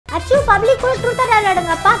அச்சு பப்ளிக் கூட truth or dare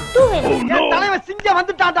விளையாடுங்கப்பா 2 வேணும் தலைவன் சிங்கம்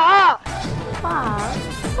வந்துட்டாடா பா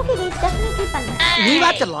ஓகே கைஸ் டெஃபினெட்லி பண்றேன் நீ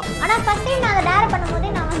வாச்சலாம் ஆனா ஃபர்ஸ்ட் டைம் நான் டேர் பண்ணும்போது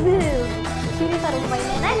நான் வந்து சீரியஸா ரொம்ப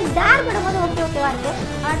பயந்தேன் நீ டேர் பண்ணும்போது ஓகேவா இருக்கு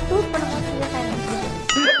ஆனா ட்ரூத் பண்ணும்போது சீரியஸா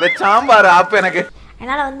இருந்துச்சு சாம்பார் ஆப் எனக்கு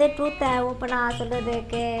என்னால் வந்து ட்ரூத்தை ஓப்பனாக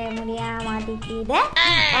சொல்கிறதுக்கு முடிய மாட்டேங்குது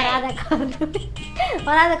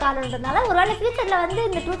வராத காரணன்றதுனால ஒரு வேளை ஃபியூச்சரில் வந்து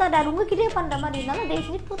இந்த ட்ரூத் ஆர் டேர் உங்ககிட்டே பண்ணுற மாதிரி இருந்தாலும் தயவு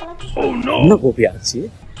செஞ்சு ட்ரூத்தெல்லாம் கோபியாச்சு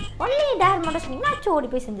ஒன்லி டேர் மட்டும் சொன்னீங்கன்னா அச்சு ஓடி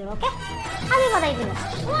போய் செஞ்சிடும் ஓகே அதே மாதிரி இது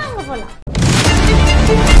வாங்க போகலாம்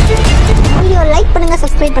வீடியோ லைக் பண்ணுங்கள்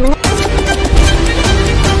சப்ஸ்கிரைப் பண்ணுங்கள்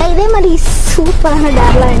இதே மாதிரி சூப்பரான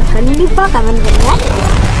டேர்லாம் எனக்கு கண்டிப்பாக கமெண்ட் பண்ணுங்கள்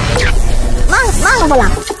வாங்க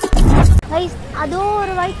போகலாம் கைஸ் அதோ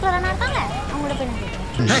ஒரு ஒயிட் கலரான இருக்காங்க அவங்களோட போய்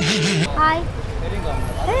நான் ஹாய்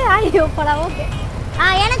ஹாய் போலாம் ஓகே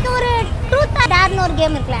எனக்கு ஒரு ட்ரூத் ஆர் டேர்னு ஒரு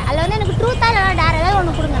கேம் இருக்குல்ல அதில் வந்து எனக்கு ட்ரூத் ஆர் டேர் ஏதாவது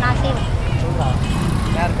ஒன்று கொடுங்க நான் செய்வேன்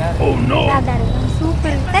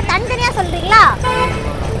சூப்பர் தனித்தனியாக சொல்கிறீங்களா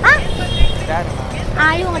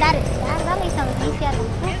இவங்க டேர் டேர் தான் கைஸ் நமக்கு ஈஸியாக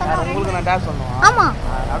இருக்கும் ஆமாம்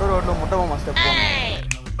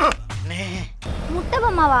முட்டை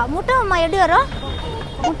பொம்மாவா முட்டை பொம்மா எப்படி வரும்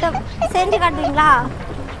முட்டை செஞ்சு காட்டுவீங்களா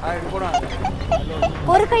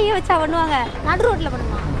ஒரு கையை வச்சா பண்ணுவாங்க நடு ரோட்டில்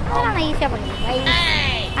பண்ணுவாங்க அதெல்லாம் நான் ஈஸியாக பண்ணுவேன்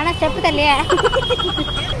ஆனால் ஸ்டெப்பு தரலையே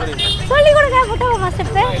சொல்லி கொடுங்க முட்டை பொம்மா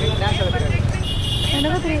ஸ்டெப்பு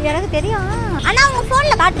எனக்கு தெரியும் ஆனால் அவங்க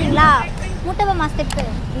ஃபோனில் காட்டுறீங்களா முட்டை பொம்மா ஸ்டெப்பு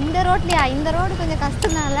இந்த ரோட்லையா இந்த ரோடு கொஞ்சம்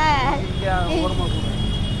கஷ்டம்னால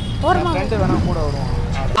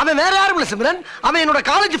அவன் வேற யாரும் இல்ல சிம்ரன் அவன் என்னோட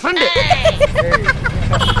காலேஜ் ஃப்ரெண்ட்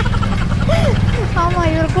ஆமா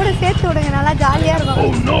இவர் கூட சேர்த்து விடுங்க நல்லா ஜாலியா இருக்கும்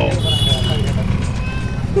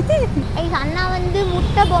அண்ணா வந்து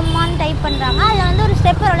முட்டை பொம்மான்னு டைப் பண்றாங்க அதுல வந்து ஒரு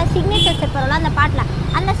ஸ்டெப் வரோட சிக்னேச்சர் ஸ்டெப் வரோல அந்த பாட்டுல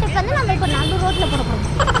அந்த ஸ்டெப் வந்து நம்ம இப்போ நடு ரோட்ல போட போறோம்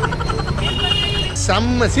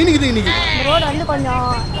செம்ம சீனிக்குது இன்னைக்கு ரோடு வந்து கொஞ்சம்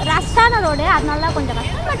ரஷ்டான ரோடு அதனால கொஞ்சம்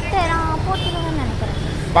கஷ்டம் பட் நான் போட்டுக்கணும்னு நினைக்கிறேன்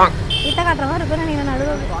இட்ட காட்டுற மாதிரி இருக்குன்னு நீங்க நடு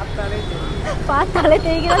ரோடு பார்த்தாலே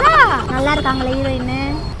தெரிகிறதா நல்லா இருக்காங்களே ஹீரோயின்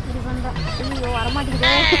ஐயோ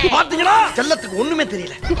வரமாட்டேங்குது பாத்தீங்களா செல்லத்துக்கு ஒண்ணுமே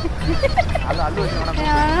தெரியல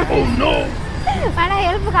ஆனா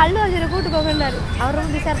ஹெல்ப்புக்கு அல்லு அர்ஜுனை கூட்டு போகண்டாரு அவர்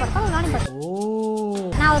ரொம்ப பிஸியா இருப்பாரு நானும் பார்த்தேன்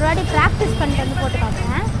நான் ஒரு வாட்டி ப்ராக்டிஸ் பண்ணிட்டு வந்து போட்டு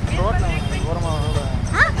பார்ப்பேன்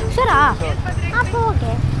ஷூரா அப்போ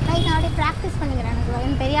ஓகே ரைட் நான் அப்படியே ப்ராக்டிஸ் பண்ணிக்கிறேன்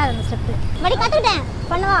எனக்கு தெரியாது அந்த ஸ்டெப்பு படி கற்றுக்கிட்டேன்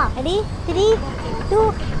பண்ணுவா ரெடி 3 2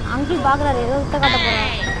 அங்கிள் பார்க்குறாரு ஏதோ விட்ட காட்ட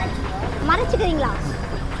போகிறேன் மறைச்சிக்கிறீங்களா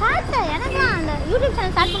பார்த்தேன் எனக்குலாம் அந்த யூடியூப்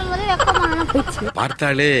சேனல் ஸ்டார்ட் பண்ணும்போது வெக்கமான போயிடுச்சு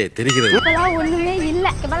பார்த்தாலே தெரிகிறது இப்போலாம் ஒன்றுமே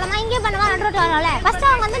இல்லை இப்போலாம் நான் இங்கே பண்ணுவா நடு ரோட்டில் வரல ஃபர்ஸ்ட்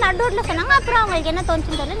அவங்க வந்து நடு ரோட்டில் சொன்னாங்க அப்புறம் அவங்களுக்கு என்ன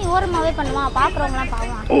தோணுச்சுன்னு தெரியல நீ ஓரமாகவே பண்ணுவான் பார்க்குறவங்களாம்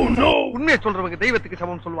பாவான் உண்மையை சொல்றவங்க தெய்வத்துக்கு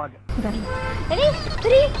சமம் சொல்லுவாங்க ரெடி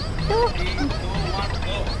 3 2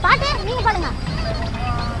 பாட்டு நீங்க பாடுங்க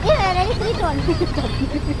ரெடி 3 2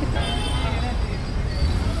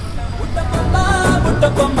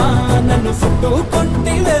 முட்டப்பம்மா நன்னு சுட்டு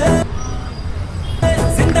கொண்டிவே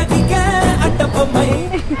சிந்தகிக்கே அட்டப்பம்மை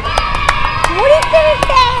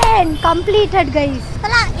முடிச்சிட்டேன் கம்ப்ளீட்டட் கைஸ்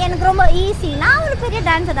எனக்கு ரொம்ப ஈஸி நான் ஒரு பெரிய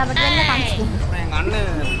டான்ஸர் தான் பட் வெளில காமிச்சிட்டேன் எங்க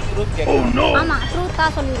அண்ணன் ட்ரூத் கேக்குறான் ஆமா ட்ரூத்தா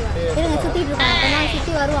சொல்லிடுவேன் இருங்க சுத்திட்டு இருக்காங்க நான்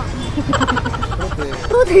சுத்தி வருவான்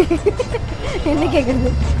ட்ரூத் என்ன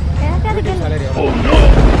கேக்குறது எனக்கு அது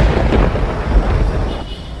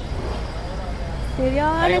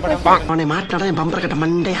அவனை மாட்டாடா என் பம்பர கட்ட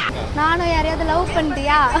மண்டையா நானும் யாரையாவது லவ்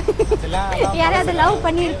பண்ணிட்டியா யாரையாவது லவ்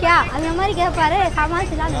பண்ணிருக்கியா அந்த மாதிரி கேட்பாரு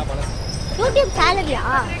சமாளிச்சுலாம் யூடியூப் சேலரியா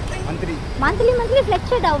மந்த்லி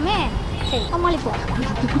ஃபிளக்சுவேட் ஆகுமே சரி சமாளிப்போம்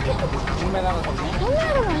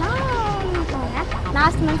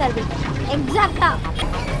லாஸ்ட் மந்த் அது எக்ஸாக்டா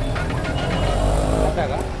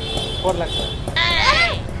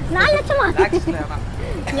 4 லட்சமா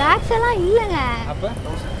லேக்ஸ் எல்லாம் இல்லைங்க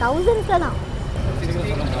தௌசண்ட்ஸ்ல தான்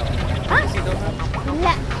இல்ல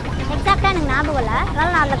எக்ஸாக்டா எனக்கு ஞாபகம் இல்லை அதனால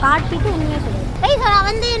நான் அதில் காட்டிட்டு உண்மையாக சொல்லுவேன் நான்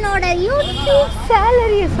வந்து என்னோட யூடியூப்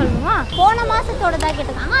சேலரியை சொல்லுமா போன மாசத்தோட தான்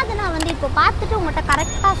கேட்டிருக்காங்க அதை நான் வந்து இப்போ பார்த்துட்டு உங்கள்கிட்ட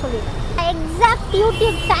கரெக்டாக சொல்லிடுவேன் எக்ஸாக்ட்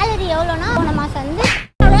யூடியூப் சேலரி எவ்வளோனா போன மாதம் வந்து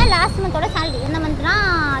லாஸ்ட் மந்தோட சேலரி எந்த மந்த்னா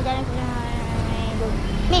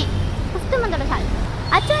மே 5th மந்தோட சேலரி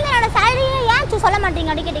ஆக்சுவலி என்னோட சேலரியை ஏன் சொல்ல மாட்டீங்க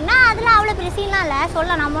அப்படி கேட்டிங்கன்னா அதெல்லாம் அவ்வளோ பெரிய சீன்லாம் இல்லை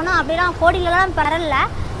சொல்ல நம்ம ஒன்றும் அப்படிலாம் கோடிகளெல்லாம் பரல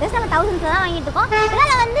ஜஸ்ட் நம்ம 1000s தான் வாங்கிட்டு இருக்கோம்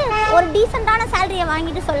இதனால் வந்து ஒரு டீசெண்டான சேலரியை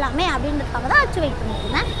வாங்கிட்டு சொல்லாமே அப்படின்றதுக்காக தான் அச்சு வெயிட்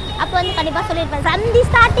பண்ணியிருந்தேன் அப்போ வந்து கண்டிப்பாக சொல்லியிருப்பேன் ஃப்ரம்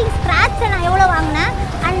ஸ்டார்டிங் ஸ்க்ராட்சில் நான் எவ்வளோ வாங்கினேன்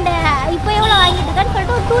அண்டு இப்போ எவ்வளோ வாங்கிட்டு இருக்கேன்னு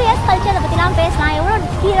சொல்லிட்டு ஒரு 2 years கழிச்சு அதை பற்றிலாம் பேசலாம் எவ்வளோ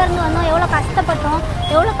கீழேருந்து வந்தோம் எவ்வளோ கஷ்டப்பட்டோம்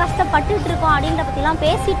எவ்வளோ கஷ்டப்பட்டுட்டு இருக்கோம் அப்படின்ற பற்றிலாம்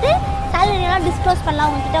பேசிட்டு சேலரியெல்லாம் டிஸ்க்ளோஸ் பண்ணலாம்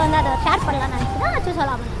உங்ககிட்ட வந்து அதை ஷேர் பண்ணலாம்னு நினச்சி தான் அச்சு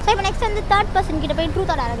சொல்லாமல் ஸோ இப்போ நெக்ஸ்ட் வந்து 3rd person கிட்ட போய்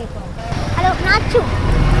ட்ரூத்தோட கேட்போம் ஹலோ நாச்சு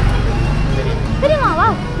தெரியுமா வா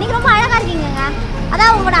நீங்கள்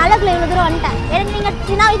அதான் உங்களோட அழகுல இவ்வளவு தூரம் வந்துட்டேன். எனக்கு நீங்க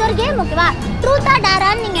நான் இது ஒரு கேம் ஓகேவா? ட்ரூத்தா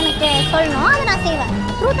டேரான்னு நீங்க எனக்கு சொல்லணும், அதை நான் செய்வேன்.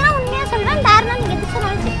 ட்ரூத்தா உண்மையா சொல்றேன், டேர்னா நீங்க எது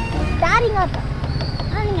சொன்னாலும் சரி. டேரிங்கா இருப்பேன்.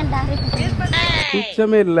 ஆனா நீங்க டேர்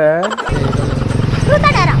சுத்தமே இல்ல. ட்ரூத்தா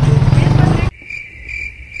டேரா?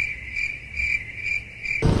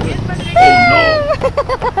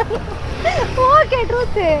 Okay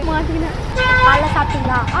truth. மாட்டினா காலைல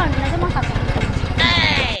சாப்பிட்டீங்களா? நிஜமா சாப்பிட்டேன்.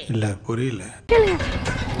 இல்ல புரியல.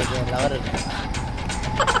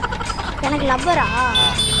 எனக்கு லவ்வரா?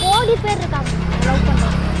 கோடி பேர் இருக்காங்க லவ்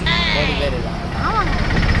பண்றாங்க. ஆமாங்க.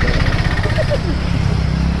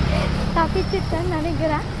 தப்பிச்சிட்டேன்னு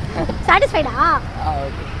நினைக்கிறேன். சாட்டிஸ்ஃபைடா?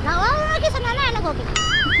 நான் ஓகே சொன்னா எனக்கு ஓகே.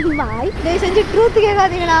 பாய். தயவு செஞ்சு ட்ரூத்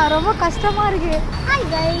கேட்காதீங்களா, ரொம்ப கஷ்டமா இருக்கு. ஹாய்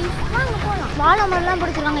கைஸ், வாங்க போலாம். வாழை மரம்லாம்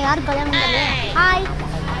பிடிச்சிருக்காங்க, யாருக்கு கல்யாணம் பண்ணல? ஹாய்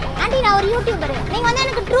ஆண்டி, நான் ஒரு யூடியூபர். நீங்க வந்து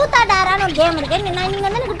எனக்கு ட்ரூத்தா டேரான்னு ஒரு கேம் இருக்கு. நீங்க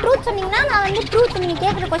வந்து எனக்கு ட்ரூத் சொன்னீங்கன்னா நான் வந்து ட்ரூத் நீங்க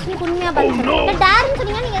கேட்குற கொஸ்டினுக்கு உண்மையா பதில் சொல்லுவேன். இல்லை டேர்னு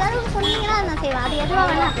சொன்னீங்கன்னா நீங்க ஏதாவது சொன்னீங்கன்னா நான் செய்வேன். அது எதுவா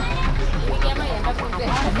வேணா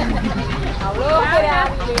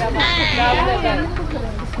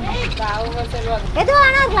எதுவா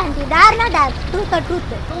வேணா இருக்கலாம் ஆண்டி. டேர்னா dare, ட்ரூத்தா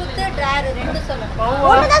truth.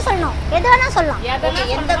 ஒண்ணுதான் சொல்லணும், எது வேணா சொல்லலாம்.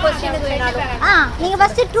 நீங்க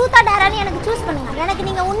ஃபர்ஸ்ட் ட்ரூத்தா டேரான்னு எனக்கு சூஸ் பண்ணுங்க. எனக்கு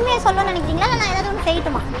நீங்க உண்மையை சொல்லணும்னு நினைக்கிறீங்களா, இல்லை நான் ஏதாவது ஒன்று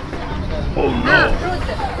செய்யட்டுமா?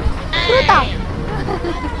 ட்ரூத்தா.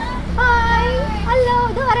 ஹாய் ஹலோ,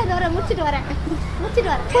 இது வரேன் முடிச்சிட்டு வரேன்.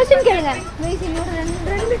 கொஸ்டின் கேளுங்க.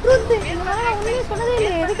 ரெண்டு ட்ரூத். நான் உண்மையை சொன்னதே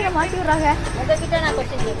இல்லை, எதுக்கு மாட்டி விடுறாங்க?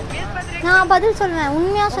 நான் பதில் சொல்லுவேன்,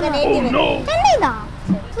 உண்மையா சொல்லுவேன். சென்னைதான்.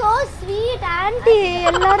 So sweet aunty.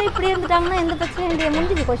 எல்லாரும் இப்படி இருந்துட்டாங்கன்னா எந்த பிரச்சனையும் இல்லையா?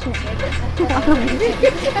 முடிஞ்சு கொஸ்டின்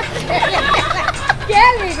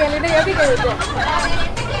கேள்வி எப்படி கேள்வி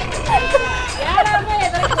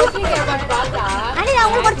ஆண்டி, நான்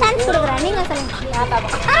உங்களுக்கு ஒரு சான்ஸ் கொடுக்குறேன், நீங்க சொல்லுங்க.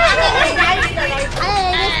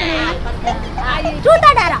 ட்ரூத்தா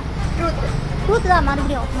டேரா? ட்ரூத் தான்.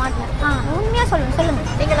 மறுபடியும் மாட்டேன். உண்மையா சொல்லுங்க.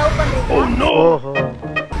 நீங்க லவ் பண்றீங்க?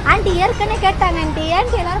 ஆண்டி ஏற்கனவே கேட்டாங்க ஆண்டி.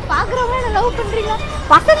 ஆண்டி எல்லாரும் பாக்குறவங்க என்ன லவ் பண்றீங்க?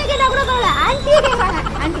 பசங்க கேட்டா கூட கவல, ஆண்டியே கேட்கறாங்க.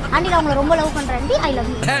 ஆண்டி நான் உங்களை ரொம்ப லவ் பண்றேன் aunty. I love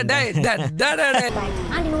you.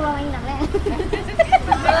 Aunty 100 ரூபா வாங்கினாங்களே.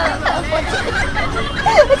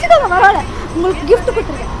 வச்சுக்கோங்க, பரவாயில்ல. உங்களுக்கு gift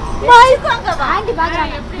கொடுத்துருக்கேன். ஆண்டி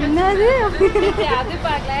பாக்குறாங்க. என்னது அது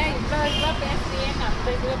பார்க்கல, இவ்வளவு பேசுறீங்க,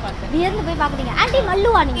 நேர்ல போய் பாக்குறீங்க. ஆண்டி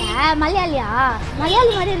மல்லுவா நீங்க? மலையாளியா?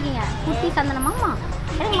 மலையாளி மாதிரி இருக்கீங்க. குட்டி சந்தனமாமா.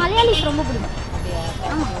 எனக்கு மலையாளிஸ் ரொம்ப பிடிக்கும்.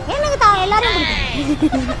 ஆமா, எனக்கு எல்லாரும்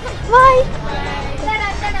பிடிக்கும். பாய்.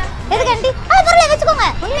 எதுக்கு ஆண்டி? பொருளை வச்சுக்கோங்க.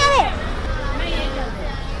 உண்மையாவே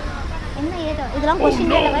என்ன ஏதோ இதெல்லாம்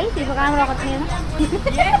கொஸ்டின் கேட்ட வயசு. இப்போ கேமரா கட்டினீங்க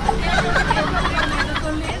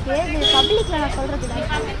ஏது பப்ளிக்ல நான் சொல்றது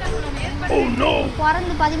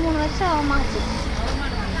பிறந்து 13 வருஷம் ஆச்சு.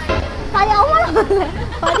 13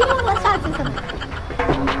 வருஷம் ஆச்சு சொன்னேன்.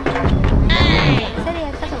 சரி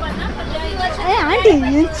ஆண்டி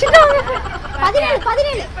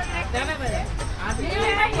 17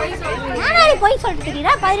 நானே போய் சொல்லிட்டு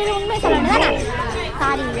தெரியுதா? 17 உண்மை சொல்லணும் தானே?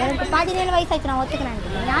 சாரி, எனக்கு 17 வயசு ஆச்சு, நான் ஒத்துக்கிறேன்.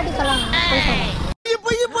 யார்ட்டி சொல்லணும்?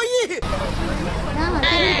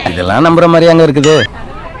 இதெல்லாம் நம்புற மாதிரி அங்க இருக்குது.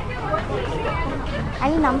 ஐ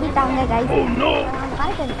நம்பிட்டாங்க கைஸ்.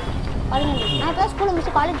 நான் இப்போ ஸ்கூல்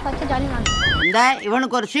முடிச்சு காலேஜ் ஃபர்ஸ்ட் ஜாயின் பண்ணேன். இந்த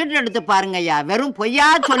இவனுக்கு ஒரு சீட் எடுத்து பாருங்க ஐயா, வெறும் பொய்யா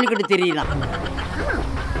சொல்லிக்கிட்டு தெரியலாம்.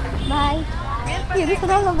 பாய். எது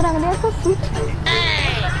சொன்னாலும் நம்புறாங்க.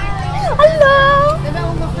 ஹலோ,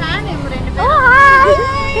 உங்க ஃபேன் இவங்க ரெண்டு ஓ ஹாய்,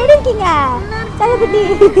 எப்படி இருக்கீங்க? சலகுட்டி,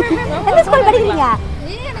 எந்த ஸ்கூல் படிக்கிறீங்க?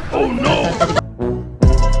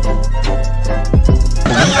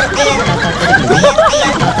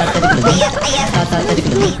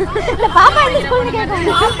 இல்ல பாப்பா எந்த ஸ்கூல்னு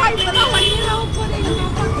கேட்காங்க.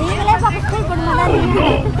 நீங்களே பாப்பா ஸ்கூல் போற மாதிரி இருக்கு.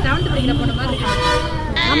 7th படிக்கிற பொண்ணு மாதிரி இருக்கு.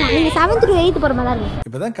 ஆமா, நீங்க 7th to 8th போற மாதிரி இருக்கு.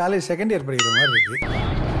 இப்பதான் காலேஜ் செகண்ட் இயர் படிக்கிற மாதிரி இருக்கு.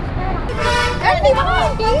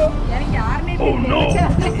 எனக்கு யாருமே தெரியல.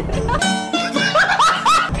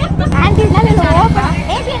 ஆண்டி நல்ல ஓபன்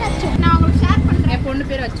ஏபி நச்சு. நான் உங்களுக்கு ஷேர் பண்றேன். என் பொண்ணு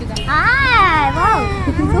பேர் வச்சுதான். Wow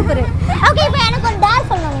super. ஓகே, இப்போ எனக்கு ஒரு டேர்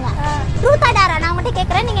சொல்லணுங்க. ட்ரூத்தா டேரா? நான் உங்ககிட்ட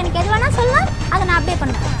கேக்குறேன், நீங்க எனக்கு எது வேணா சொல்லலாம், அதை நான் அப்படியே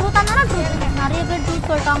பண்ணுவேன். ட்ரூத்தா தானா? ட்ரூத். நிறைய பேர் ட்ரூத்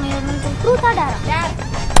சொல்லிட்டாங்க. ட்ரூத்தா டேரா? டேர்.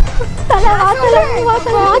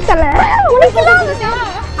 வாத்தல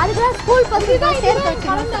அதுக்குலாம் ஸ்கூல் பத்தி தான் சேர்த்து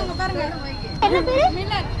வச்சிருக்காங்க. பாருங்க. என்ன பேரு?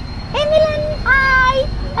 மிலன். ஏய் மிலன், ஹாய்.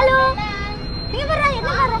 ஹலோ. நீங்க பாரு,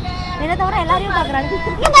 என்ன பாரு? என்ன தவிர எல்லாரையும் பாக்குறாங்க.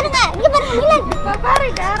 இங்க பாருங்க மிலன். பாரு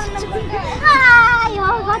டேர் என்ன ஹாய்,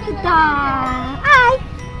 வாத்துட்டா. ஹாய்.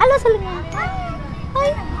 ஹலோ சொல்லுங்க.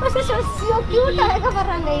 ஹாய். சோ கியூட்டா இருக்க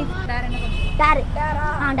பாருங்க. டேர் என்ன டேர்.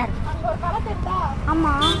 டேர்.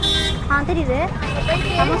 ஆமா. தெரியுது.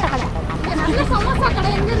 சமோசா கடை. நல்ல சமோசா கடை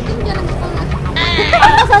எங்க இருக்குன்னு எனக்கு சொல்லுங்க.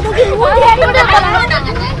 சமோசா தூக்கி மூடி அடிக்கிட்டு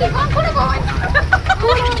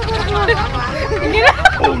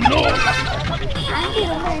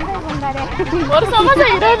ஒரு சமோசா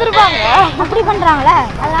 20 ரூபாங்க. அப்படி பண்றாங்களே,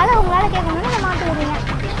 அதனால உங்களால கேட்கணும்னு நான் மாட்டி விடுறீங்க.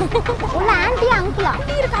 உள்ள ஆன்ட்டி அங்கிளா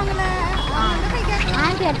இருக்காங்கல.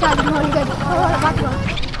 ஆன்ட்டி அடிச்சா அது பாத்துக்கோ.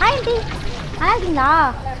 ஆன்ட்டி நல்லா இருக்கீங்களா?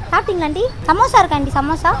 சாப்பிட்டீங்களா ஆண்டி? சமோசா இருக்கா ஆண்டி?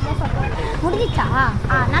 சமோசா முடிஞ்சிச்சா?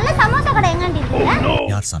 நல்ல சமோசா கடை எங்க ஆண்டி இருக்குங்க?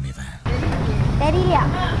 யார் சாமி இவன்? தெரியலையா?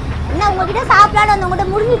 என்ன உங்ககிட்ட சாப்பிடலான்னு வந்து உங்ககிட்ட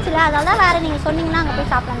முடிஞ்சிச்சுல, அதனால தான் வேற நீங்க சொன்னீங்கன்னா அங்கே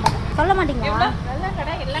போய் சாப்பிடலாம். சொல்ல மாட்டீங்களா? நல்ல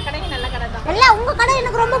கடை, எல்லா கடையும் நல்ல கடை தான். எல்லாம் உங்க கடை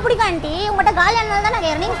எனக்கு ரொம்ப பிடிக்கும் ஆண்டி. உங்கள்கிட்ட காலியானது தான் நான்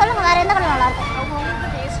கேட்குறேன். நீங்க சொல்லுங்க வேற எந்த கடை நல்லா இருக்கும்?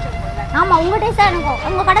 ஆமா உங்க டேஸ்டா எனக்கும்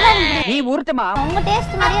உங்க கடை தான் எனக்கு நீ ஊர்த்தமா உங்க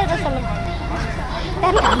டேஸ்ட் மாதிரியே இருக்க சொல்லுங்க.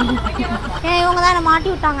 இவங்க தான் என்ன மாட்டி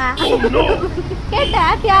விட்டாங்க. கேட்ட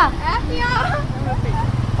ஹாப்பியா?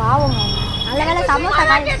 பாவங்க. நல்ல வேலை சமோசா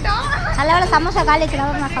காலி. நல்ல வேலை சமோசா காலி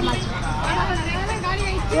வச்சுருவாங்க. நான் சமாளிச்சேன்.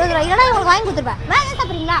 20 ரூபா இல்லைனா உங்களுக்கு வாங்கி கொடுத்துருப்பேன். வேற எதாவது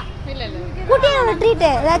சாப்பிட்றீங்களா? கூட்டியே ஒரு ட்ரீட்டு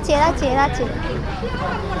ஏதாச்சும்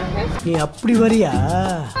நீ அப்படி வரியா?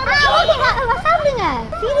 சாப்பிடுங்க.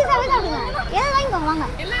 சீரியஸாகவே சாப்பிடுங்க. ஏதாவது வாங்கிக்கோங்க வாங்க.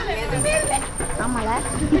 ஆமால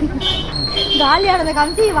காலியானதை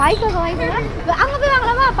காமிச்சு வாங்கிக்கோங்க அங்கே போய்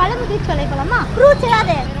வாங்கலாமா? பழம் பீச் சொல்ல போலாமா? ஃப்ரூட்ஸ்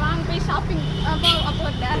ஏதாவது வாங்க போய் ஷாப்பிங்.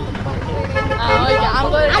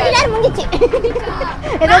 அப்போ முடிஞ்சிச்சு.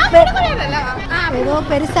 ஏதோ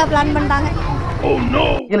பெருசா பிளான் பண்ணிட்டாங்க.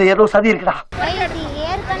 இல்ல ஏதோ சதி இருக்குடா.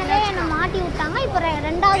 ஏற்கனவே என்ன மாட்டி விட்டாங்க. இப்போ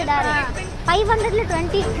ரெண்டாவது டாரு 500ல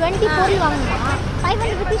 20 பொருள் வாங்கணுமா?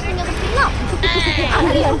 500 ருபீஸ் நீங்க கொடுத்தீங்களா?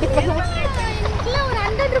 இல்ல ஒரு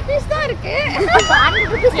 100 ரூபீஸ் தான் இருக்கு. 100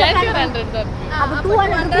 ருபீஸ் அப்ப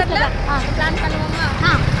 200 பிளான் பண்ணுவோமா?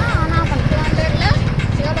 நான் பண்ணுறேன்.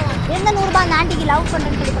 200ல எந்த 100 ரூபாய் அந்த ஆண்டிக்கு லவ்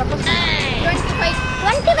பண்ணுறேன்னு சொல்லி ப்ரப்போஸ்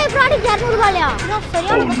 25 ப்ராடக்ட் 200 ரூபாயா?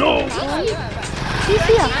 சரியான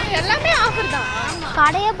ஈஸியா எல்லாமே ஆஃபர் தான்.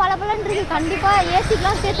 கடையே பலபலன்னு இருக்கு. கண்டிப்பா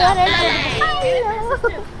ஏசிக்கெல்லாம் சேர்த்து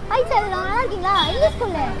ஐ செல்லாம் நல்லா இருக்கீங்களா? எந்த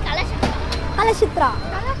ஸ்கூல்ல? கலசித்ரா.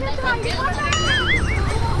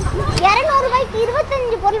 200 ரூபாய்க்கு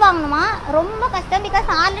 25 பொருள் வாங்கணுமா? ரொம்ப கஷ்டம். பிகாஸ்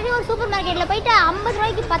ஆல்ரெடி ஒரு சூப்பர் மார்க்கெட்டில் போயிட்டு 50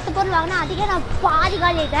 ரூபாய்க்கு 10 பொருள் வாங்கினா அதுக்கே நான் பாதி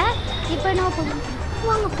காலி ஆகிட்டேன். இப்போ என்ன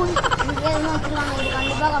வாங்க போய் எதுவும் வச்சுருவாங்க. இது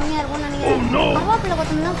கண்டிப்பாக கம்மியாக இருக்கும்னு நினைக்கிறேன். கருவாப்பிள்ளை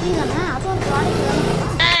கொத்தமல்லாம் ஃப்ரீ தானே? அது ஒரு ப்ராடக்ட்.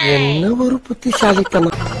 என்ன ஒரு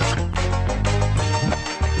புத்திசாலித்தனம்.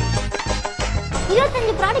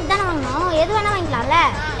 25 ப்ராடக்ட் தானே வாங்கணும். எது வேணா வாங்கிக்கலாம்ல.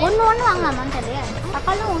 ஒன்று வாங்கலாமான்னு சொல்லு.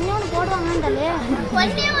 தக்காளி ஒன்று போடுவாங்கன்னு சொல்லு.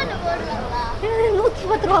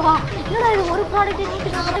 110 ரூபாவா? என்னடா இது ஒரு ப்ராடக்ட்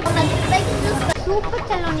 110 சூப்பர்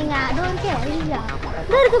செல்லம். நீங்க அது வரைக்கும் இல்ல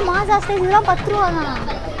இது இருக்கு மாசா சைஸ். இதெல்லாம் 10 ரூபா தான்.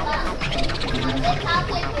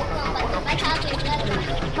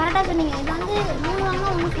 கரெக்டாக சொன்னீங்க. இது வந்து 3 வாங்கினா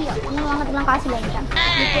 1 ஃப்ரீயா? 3 வாங்கிறதுலாம் காசு இல்லை.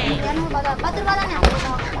 10 ரூபா தானே?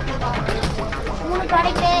 3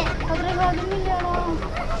 ப்ராடக்ட்டு 10 ரூபா.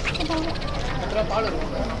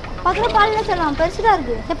 10 ரூபா பாலில் சொல்லலாம். பெருசுதான்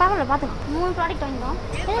இருக்குது. சரி பார்க்கல பார்த்துக்கோ. 3 ப்ராடக்ட் வாங்கிடும்.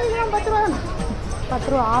 இதெல்லாம் 10 ரூபா தானே? 10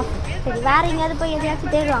 ரூபா ஆஃப். சரி வேறு எங்கேயாவது போய்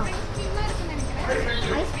எதையாச்சும் தேடலாம்.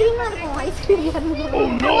 ஐஸ்கிரீமாக இருக்கும். ஐஸ்கிரீம்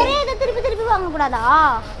ஒரே இதை திருப்பி வாங்கக்கூடாதா?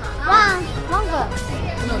 வாங்க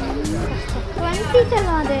 20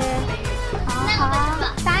 செல்லம் அது. ஆஹா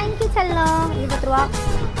தேங்க்யூ செல்லம். இது 10 ரூபா.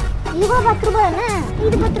 இதுவா 10 ரூபா தானே?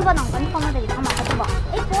 இது 10 ரூபா தான். கன்ஃபார்மாக தெரியும். ஆமாம் 10 ரூபா.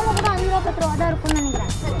 போக கூட 5 ரூபா 10 ரூபா தான் இருக்கும்னு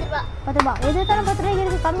நினைக்கிறேன். 10 ரூபா எது தானே 10 ரூபாய்க்கு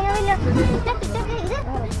இருக்குது. கம்மியாகவே இல்லை. இது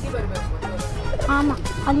ஆமாம்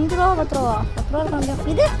 5 ரூபா 10 ரூபா 10 ரூபா கம்மியாக.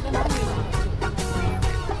 இது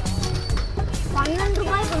 12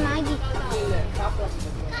 ரூபாய்க்கு மேகி.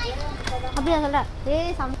 அப்படியா சொல்கிறேன்?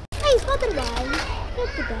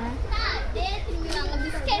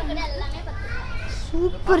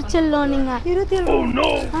 சூப்பர் செல்லம். நீங்க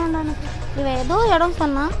 27 இவன் ஏதோ இடம்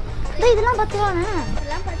சொன்னா. இதெல்லாம் 10 ரூபாண்ணே.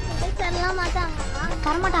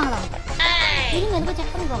 தரமாட்டாங்களா? இருங்க எதுக்கு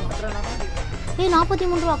செக் பண்ணிக்கோங்க.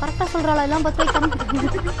 43 ரூபா கரெக்டாக சொல்கிறாளா? எல்லாம் 10 ரூபாய்க்கு ஆமாம்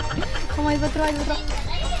 10 ரூபா 20 ரூபா.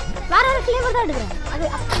 வேற ஃப்ளேவர் தான் எடுக்கிறேன். அது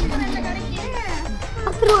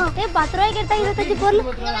 10 ரூபா. 10 ரூபாய்க்கு எடுத்தா 25 பொருள்.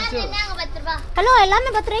 ஹலோ எல்லாமே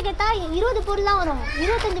 10 ரூபாய்க்கு எடுத்தா 20 பொருள் தான் வரும்.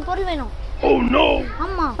 25 பொருள் வேணும்.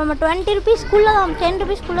 ஆமா நம்ம 20 ருபீஸ்க்குள்ள தான் 10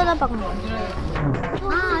 ருபீஸ்க்குள்ள தான் பார்க்கணும்.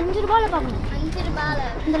 5 ரூபாயில் பார்க்கணும். 5 ரூபாயில்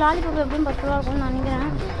இந்த லாலிபாப் எப்படியும் 10 ரூபா இருக்கும்னு நினைக்கிறேன்.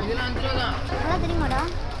 அதான் தெரியுமாடா?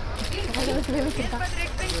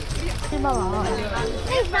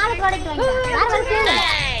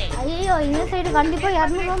 ஐயோ இந்த சைடு கண்டிப்பா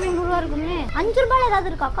 200 ரூபா 300 ரூபா இருக்குமே. 5 ரூபாயில ஏதாவது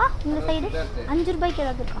இருக்காக்கா? இந்த சைடு 5 ரூபாய்க்கு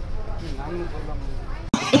ஏதாவது இருக்கா?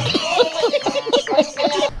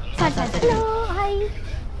 ஹலோ ஹாய்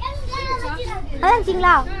அதான்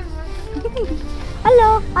இருக்கீங்களா? ஹலோ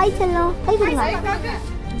ஹாய் செல்லம் ஹாய் கொடுங்க.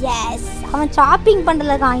 எஸ் அவன் ஷாப்பிங்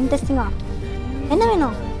பண்ணுறதுல இருக்கான். இன்ட்ரெஸ்டிங்கா என்ன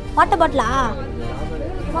வேணும்? வாட்டர் பாட்டிலா?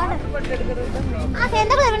 சரி,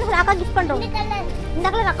 எந்த கலர் வேணும் சார்? அக்கா கிஃப்ட் பண்ணுறோம். இந்த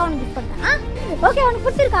கலர் அக்கா உனக்கு கிஃப்ட் பண்ணுறேன். ஓகே, உனக்கு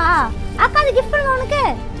பிடிச்சிருக்கா? அக்கா அது கிஃப்ட் பண்ணுங்க உனக்கு.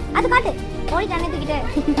 அது காட்டு. ஓடிட்டானே தூக்கிட்டு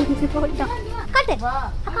ஓடிட்டான். காட்டு.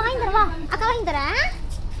 அக்கா வாங்கி தரேன், வா. அக்கா வாங்கி தரேன்.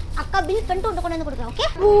 அக்கா பில் பண்ணிட்டு உன்னை கொண்டு வந்து கொடுக்குறேன். ஓகே,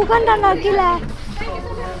 உட்காண்டாண்டா கீழே.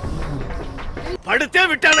 படுத்தே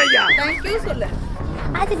விட்டான் ஐயா. தேங்க்யூ சொல்லு.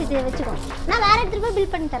 ஆச்சு வச்சுக்கோ. நான் வேற இடத்துல போய்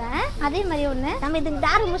பில் பண்ணி தரேன். அதே மாதிரி ஒன்று நம்ம இதுக்கு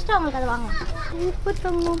டேர் முடிச்சுட்டு அவங்களுக்கு அது வாங்கலாம்.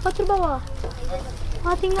 10 ரூபாவா?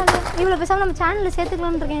 பார்த்தீங்களா? இவ்வளோ பேசாமல் நம்ம சேனலில்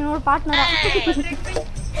சேர்த்துக்கலான்னு இருக்கேன் என்னோட பார்ட்னராக.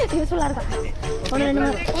 யூஸ்ஃபுல்லாக இருக்கா? 1 2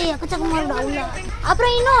 3 ஏய் அக்கச்சக்கமாக இருக்கா உள்ள.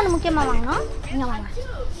 அப்புறம் இன்னும் ஒன்று முக்கியமாக வாங்கணும். இங்கே வாங்க.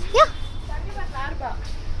 யா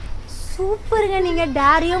சூப்பருங்க. நீங்கள்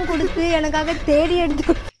டேரியும் கொடுத்து எனக்காக தேடி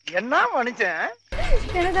எடுத்து என்ன மனுஷன்?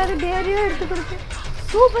 எனக்காக டேரியும் எடுத்து கொடுத்து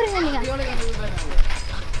சூப்பருங்க நீங்கள்.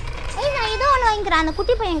 ஏய் நான் ஏதோ ஒன்று வாங்கிக்கிறேன். அந்த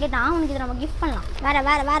குட்டி பையன் கேட்டான், அவனுக்கு இதை நம்ம கிஃப்ட் பண்ணலாம். வேற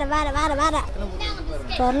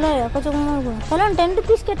தெரில எக்கச்சக்கமாக இருக்கும். எல்லாம் 10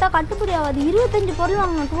 ருபீஸ் கேட்டால் கட்டுப்படி ஆகாது. 25 பொருள்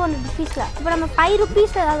வாங்கணும் 200 ருபீஸில். இப்போ நம்ம 5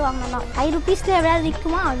 ருபீஸில் ஏதாவது வாங்கணும். 5 ருபீஸில் எவ்வளோ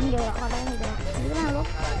விற்குமா அப்படிங்கிற இதெல்லாம்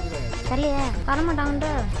தெரியலையே தரமாட்டாங்கன்ட்டு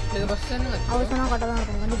அவர் சொன்னால் கட்ட தான்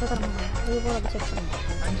இருக்கும். கண்டிப்பாக தரமாட்டாங்க. இது போல் அப்படி செக் பண்ணுங்க.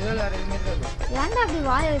 ஏன்டா அப்படி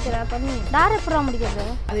வாய வைக்கிற பண்ணி டேர் எப்படா முடிக்கிறது?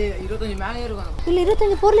 இல்லை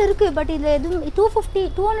 25 பொருள் இருக்குது. பட் இதில் எதுவும்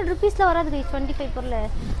 200 ருபீஸில் வராது. 25 பொருள்.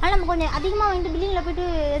 ஆனால் நம்ம கொஞ்சம் அதிகமாக வாங்கிட்டு பில்லிங்கில் போயிட்டு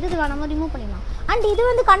எதுக்கு நம்ம ரிமூவ் பண்ணிடலாம். அண்ட் இது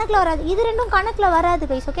வந்து கணக்கில் வராது. இது ரெண்டும் கணக்கில் வராது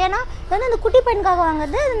கைஸ். ஓகே, ஏன்னா இது வந்து அந்த குட்டி பையனுக்காக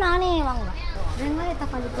வாங்குறது. இது நானே வாங்குவேன். வெங்காய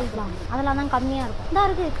தக்காளி போய்க்கலாம். அதெல்லாம் தான் கம்மியாக இருக்கும். இதாக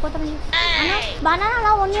இருக்குது கொத்தமல்லி. ஆனால்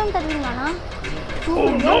பனானாலாம் ஒன்றையும் தருவீங்களாண்ணா?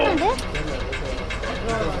 அது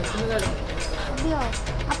அப்படியா?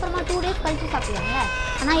 அப்புறமா 2 டேஸ் கழிச்சு சாப்பிடுவாங்க.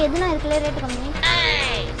 ஆனால் எதுனா இருக்குல்ல ரேட்டு கம்மி.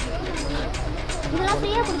 இதெல்லாம்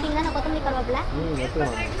ஃப்ரீயாக கொடுப்பீங்களா? நான் கொத்தமல்லி கருவேப்பிலை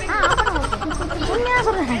உண்மையாக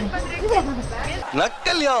சொல்கிறேன்.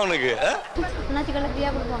 நக்கல்யா அவனுக்கு என்னாச்சு கல்ல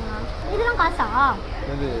ஃப்ரீயாக கொடுப்பாங்க. இதெல்லாம் காசா?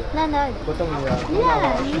 இல்லை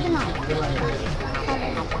இதுனா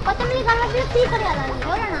கொத்தமல்லி கருவேப்பிலை ஃப்ரீ கிடையாது.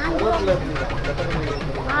 எவ்வளோண்ணா?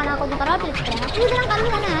 நான் கொஞ்சம் கருவேப்பிலை வச்சுக்கிறேன். இதெல்லாம் கம்மி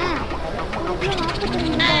தானே?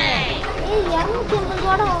 280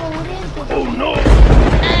 ரூபாட ஒரே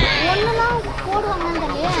ஒன்றுலாம் போடுவாங்கன்னு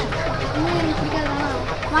தெரியல. இன்னும் எனக்கு பிடிக்காதுன்னா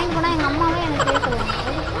வாங்கி போனால் எங்கள் அம்மாவே எனக்கு பேச சொல்லுவாங்க.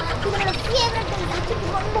 இது என்னோட ஃபேவரட். எனக்கு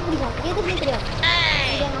ரொம்ப பிடிக்கும். எதுவுமே தெரியாது.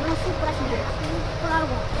 இது எங்கள் அம்மா சூப்பராக செஞ்சுருக்கோம். சூப்பராக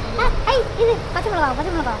இருக்கும். இது பச்சை மிளகா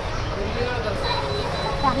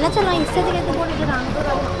லட்சம் இஷ்டத்துக்கு எடுத்து போட்டுட்டு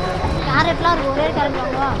கேரட்லாம் இருக்கும். ஒரே கேரட்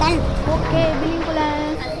வாங்குவா. ஓகே பில்லிங்குள்ள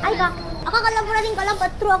அதுக்கா அக்கா கல்லாம் போடாதீங்க. கல்லாம்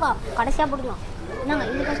 10 ரூபாக்கா. கடைசியாக போட்டுக்கலாம். என்னங்க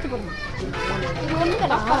இது ஃபஸ்ட்டு போடுங்க. இது ஒன்று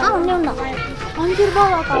கேட்டா ஒன்றே ஒன்று 5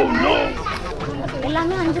 ரூபாவாக்கா.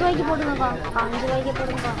 எல்லாமே 5 ரூபாய்க்கு போடுங்கக்கா. 5 ரூபாய்க்கு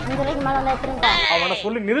போடுங்கக்கா. 5 ரூபாய்க்கு மேலே வந்தால் எடுத்துருங்கக்கா. அவனை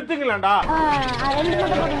சொல்லி நிறுத்துங்களேன்டா. 2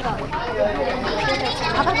 மட்டும் போடுங்கக்கா.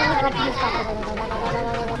 அப்புறம் 2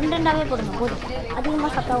 போடுங்க. போதும்.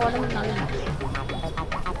 அதிகமாக சாப்பிட்டா உடம்பு நல்லது.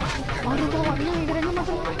 இது 2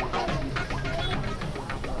 மட்டும்.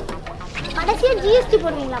 கடைசியாக ஜிஎஸ்டி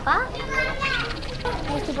போடுவீங்களாக்கா?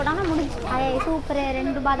 ஜிஎஸ்டி போட்டாங்கன்னா முடிஞ்சு. சூப்பரு.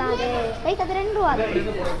 2 ரூபா தான் அது. ரைட், அது 2 ரூபா.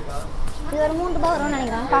 இது ஒரு 3 ரூபா வரும்னு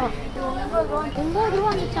நினைக்கிறேன். பாருங்க 9 ரூபா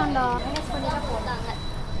வந்துச்சாண்டா.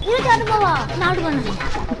 26 ரூபாவா? நான் ஆர்டர் பண்ணுங்க.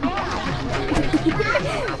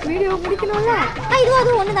 வீடியோ பிடிக்கணும்ல.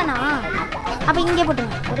 இதுவும் ஒன்று தானா? அப்போ இங்கே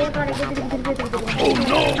போட்டுருங்க. ஒரே ப்ராடக்ட் திருப்பி போடுங்க.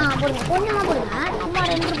 கொஞ்சமாக போடுங்க. சும்மா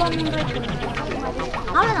 2 ரூபா 3 ரூபாய்க்கு போடுங்க.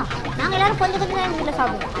 அவ்வளோதான். நாங்கள் எல்லோரும் கொஞ்சம் தான் எங்கள் வீட்டில்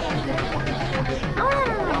சாப்பிடுவோம்.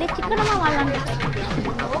 அவ்வளோதான். அப்படியே சிக்கனமாக வாழலான்னு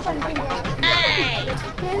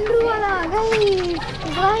 2 ரூபாடா.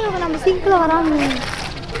 இப்போதான் இவங்க நம்ம சிங்கில் வராங்க.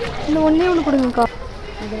 இந்த ஒன்றே ஒன்று கொடுங்கக்கா.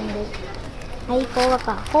 இது 2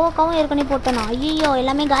 கோவக்காவும் ஏற்கனவே போட்டோண்ணா. ஐயோ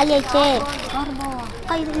எல்லாமே காலி ஆயிடுச்சே.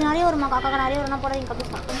 அக்கா இதுக்கு நிறைய வருமா? அக்கா நிறைய வரும்னா போடாதீங்க.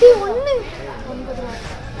 கப்பிஸ்மா 1 9 ரூபா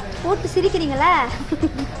போட்டு சிரிக்கிறீங்களே.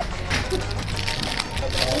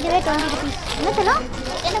 இதுவே 20 ருபீஸ். என்ன சொல்லலாம்?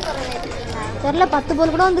 என்ன பொருள் தெரில. 10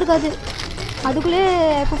 பொருள் கூட வந்திருக்காது. அதுக்குள்ளே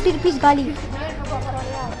 50 ருபீஸ் காலி.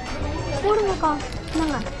 போடுங்கக்கா.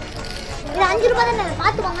 என்னங்க இது 5 ரூபா தானே?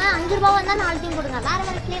 பார்த்துக்கோங்க. 5 ரூபா வந்தால் 4 டீம் கொடுங்க.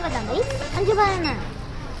 வேறு ஃப்ளேவர் தாங்க. 5 ரூபா தானே?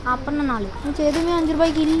 அப்படின்னா 4. மிச்சம் எதுவுமே 5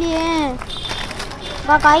 ரூபாய்க்கு இல்லையே.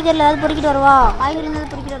 காய்கறியில் ஏதாவது பொறுக்கிட்டு வருவா. காய்கறி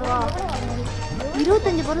ஏதாவது பொறுக்கிட்டு வருவா.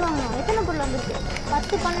 25 பொருள் வாங்கணும். எத்தனை பொருள் வந்துருக்கு?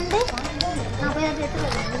 10 12 நான் போய் அதை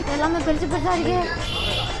எடுத்து எல்லாமே பெருசு பெருசாக இருக்கு.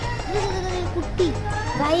 குட்டி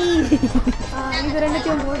கை இது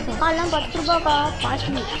 2த்தையும் போட்டேன். காலெலாம் 10 ரூபாக்கா.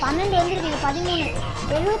 காஸ்ட்லி. 12 வந்துருக்கு. 13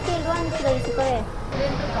 77 ரூபா இருந்துச்சு வயசுக்கு.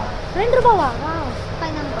 2 ரூபாவா?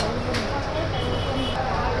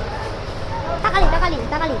 தக்காளி தக்காளி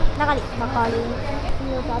தக்காளி தக்காளி தக்காளி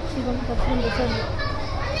கேப்சிகம்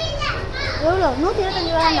எவ்வளோ?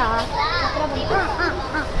 125 ரூபாண்டா.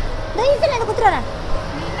 தயவுசெய்து எனக்கு எடுத்துட்டு வரேன்.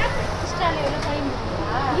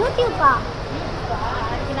 யூடியூப்பா?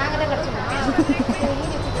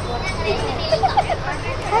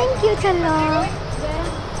 தேங்க்யூ செல்லம்.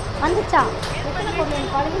 வந்துச்சா?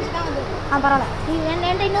 பரவாயில்ல.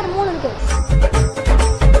 என்கிட்ட இன்னொரு 3 இருக்கு.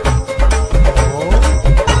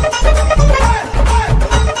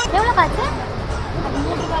 எவ்வளோ காசு?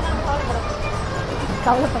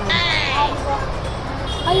 கவலைப்படாத.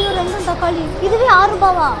 ஐயோ 2 தக்காளி. இதுவே 6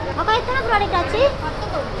 ரூபாவா? அக்கா எத்தனை ப்ராடக்ட் ஆச்சு?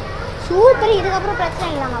 சூப்பர். இதுக்கப்புறம் பிரச்சனை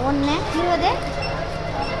இல்லைங்க. 1 20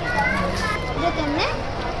 21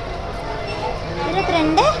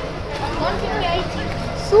 22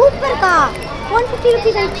 சூப்பர்க்கா. 150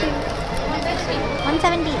 rupees ஆயிடுச்சு.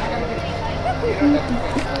 170.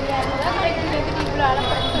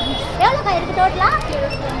 எவ்வளோக்கா இருக்கு டோட்டலா?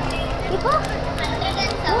 இப்போ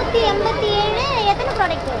 187. எத்தனை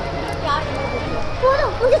ப்ராடக்ட்?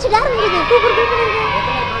 போதும். முடிச்சு டேர் முடியுது.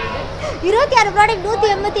 26 ப்ராடக்ட்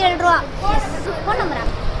 187 ரூபா. ஃபோன் நம்பரா?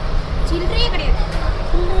 சில்லறையே கிடையாது.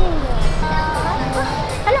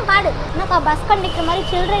 Hello card. என்னக்கா பஸ் கண்டக்டர் மாதிரி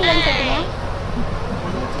சில்லறை இல்லைன்னு சொல்லுங்க.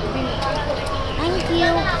 தேங்க்யூ.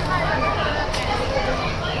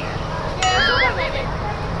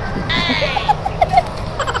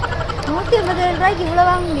 $187 இவ்வளோ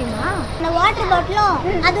வாங்க முடியுமா? இந்த வாட்டர் பாட்டிலும்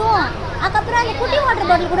அதுவும் அதுக்கப்புறம் அந்த குட்டி வாட்டர்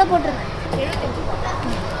பாட்டில் கூட போட்டிருக்கேன்.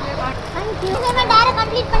 தேங்க்யூ. டேரை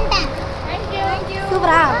கம்ப்ளீட் பண்ணிட்டேன்.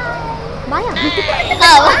 சூப்பரா? பாயா? $200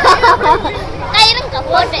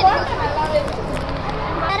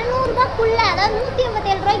 அதாவது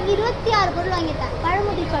 $187 26 பொருள் வாங்கிட்டேன்.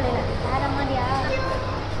 பழமுதிர் சோலையில். வேற மாதிரியா?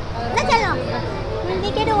 என்ன சொல்லலாம்? நீ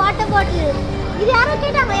கேட்ட வாட்டர் பாட்டில் இது யாரோ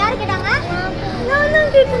கேட்டாங்க. யாரு கேட்டாங்க? நான்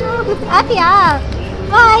தான் கேட்கணும். ஹாப்பியா?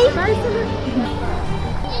 பாய்.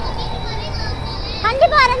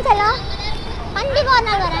 கண்டிப்பா வரேன் செல்லம். கண்டிப்பா ஒரு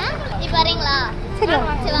நாள் வரேன். நீ வரீங்களா? சரி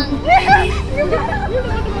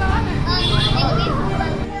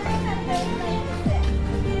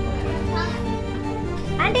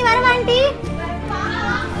ஆண்டி வரவா ஆண்டி?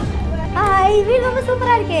 ஹாய். வீடு ரொம்ப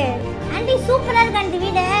சூப்பரா இருக்கு ஆண்டி. சூப்பரா இருக்கு ஆண்டி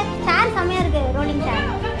வீடு. சேர் செமையா இருக்கு. ரோலிங் சேர்.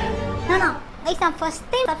 நானா கைஸ் நான் ஃபர்ஸ்ட்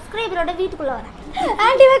டைம் சப்ஸ்கிரைபரோட வீட்டுக்குள்ள வரேன்.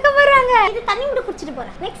 ஆண்டி வைக்க போறாங்க. இது தண்ணி மட்டும் குடிச்சிட்டு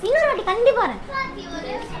போறேன். நெக்ஸ்ட் இன்னொரு வாட்டி கண்டிப்பா வரேன்.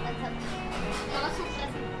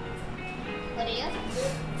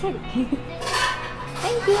 சரி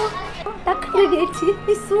தேங்க்யூ. டக்கு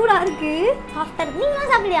டேட்சி சூடா இருக்கு. சாஃப்டா. நீங்க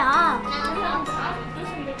சாப்பிடலையா?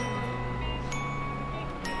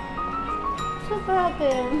 சூப்பரா இருக்கு.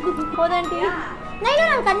 போதாண்டி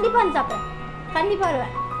நான் கண்டிப்பா சாப்பிட்றேன். கண்டிப்பா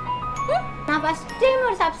வருவேன். நான் ஃபர்ஸ்ட் டைம்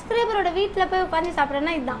ஒரு சப்ஸ்கிரைபரோட வீட்டில் போய் உட்காந்து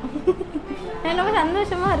சாப்பிட்றேன்னா இதுதான். எனக்கு ரொம்ப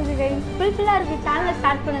சந்தோஷமா இருக்கு கைஸ். ஃபுல்ஃபில்லாக இருக்கு. சேனலை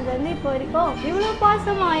ஸ்டார்ட் பண்ணது வந்து இப்போ வரைக்கும் இவ்வளோ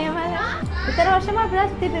பாசமா என் மேலே. இத்தனை வருஷமா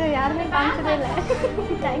இப்படிதான் சுற்றிட்டு இருக்கு. யாருமே காமிச்சதே இல்லை.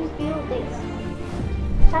 Thank you guys.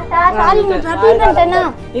 சாரி ரிப்பீட் பண்ணிட்டேன்னா?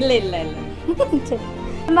 இல்லை இல்லை இல்லை. சரி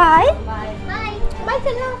பாய். பாய்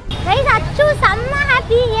செல்லம். கைஸ் அச்சு செம்ம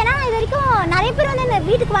ஹாப்பி. ஏன்னா இது வரைக்கும் நிறைய பேர் வந்து இந்த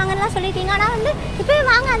வீட்டுக்கு வாங்கலாம் சொல்லியிருக்கீங்க. ஆனால் வந்து இப்போயே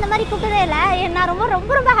வாங்க அந்த மாதிரி கூப்பிட்டதே இல்லை. நான் ரொம்ப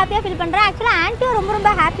ரொம்ப ரொம்ப ஹாப்பியாக ஃபீல் பண்ணுறேன். ஆக்சுவலாக ஆன்ட்டியும் ரொம்ப ரொம்ப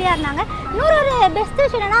ஹாப்பியாக இருந்தாங்க. இன்னொரு பெஸ்ட்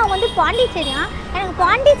விஷயம் என்னன்னா அவங்க வந்து பாண்டிச்சேரியா. எனக்கு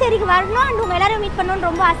பாண்டிச்சேரிக்கு வரணும் அண்ட் உங்கள் எல்லாரும் மீட் பண்ணணும்னு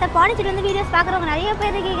ரொம்ப ஆசை. பாண்டிச்சேரி வந்து வீடியோஸ் பார்க்குறவங்க நிறைய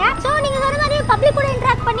பேர் இருக்கீங்க. ஸோ நீங்கள் சொன்ன மாதிரி பப்ளிக் கூட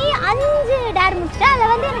இன்ட்ராக்ட் பண்ணி 5 டேர் முடிச்சிட்டேன்.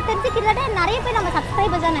 அதில் வந்து எனக்கு தெரிஞ்சு கிட்டத்தட்ட நிறைய பேர் நம்ம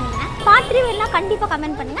சப்ஸ்கிரைபர்ஸ் தான் நினைக்கிறேன். பார்ட் 3 வேணும்னா கண்டிப்பாக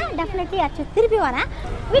கமெண்ட் பண்ணுங்கள். டெஃபினெட்லி ஆச்சு திருப்பி வரேன்.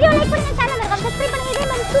 வீடியோ லைக் பண்ணுங்கள். சேனல் இருக்கும் சப்ஸ்கிரைப் பண்ணுங்கள். இதே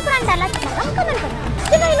மாதிரி சூப்பரான டேர்லாம் கமெண்ட் பண்ணுங்கள்.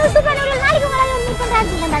 இன்னும் சூப்பரான வீடியோ நாளைக்கு உங்களால் மீட் பண்ணுறேன்.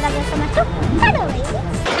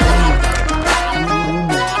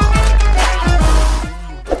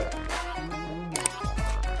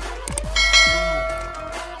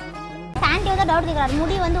 டவுட் கேட்குறாரு.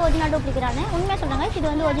 முடி வந்து ஒரிஜினல் டூப்ளிக்கிறானு. உண்மையாக சொல்கிறாங்க. இது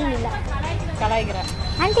வந்து ஒரிஜினல் இல்லை. கலாய்க்கிறேன்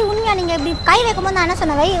ஆண்டி. உண்மையாக நீங்கள் இப்படி கை வைக்கும் போது நான் என்ன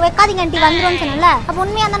சொன்னேன்? வைக்காதீங்க ஆண்டி வந்துடும் சொன்னல. அப்போ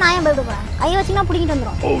உண்மையாக இருந்தால் நான் ஏன் பயப்பட போகிறேன்? கை வச்சிங்கன்னா பிடிக்கிட்டு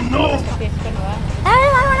வந்துடும்.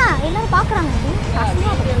 வேணா எல்லாரும் பார்க்குறாங்க.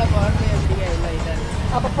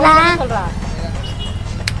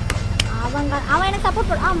 அவன் எனக்கு சப்போர்ட்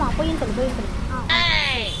பண்ண. ஆமாம் பொய்ன்னு சொல்லு.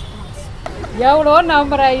 எவ்வளோ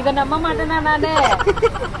நம்புற? இதை நம்ப மாட்டேனா நானே.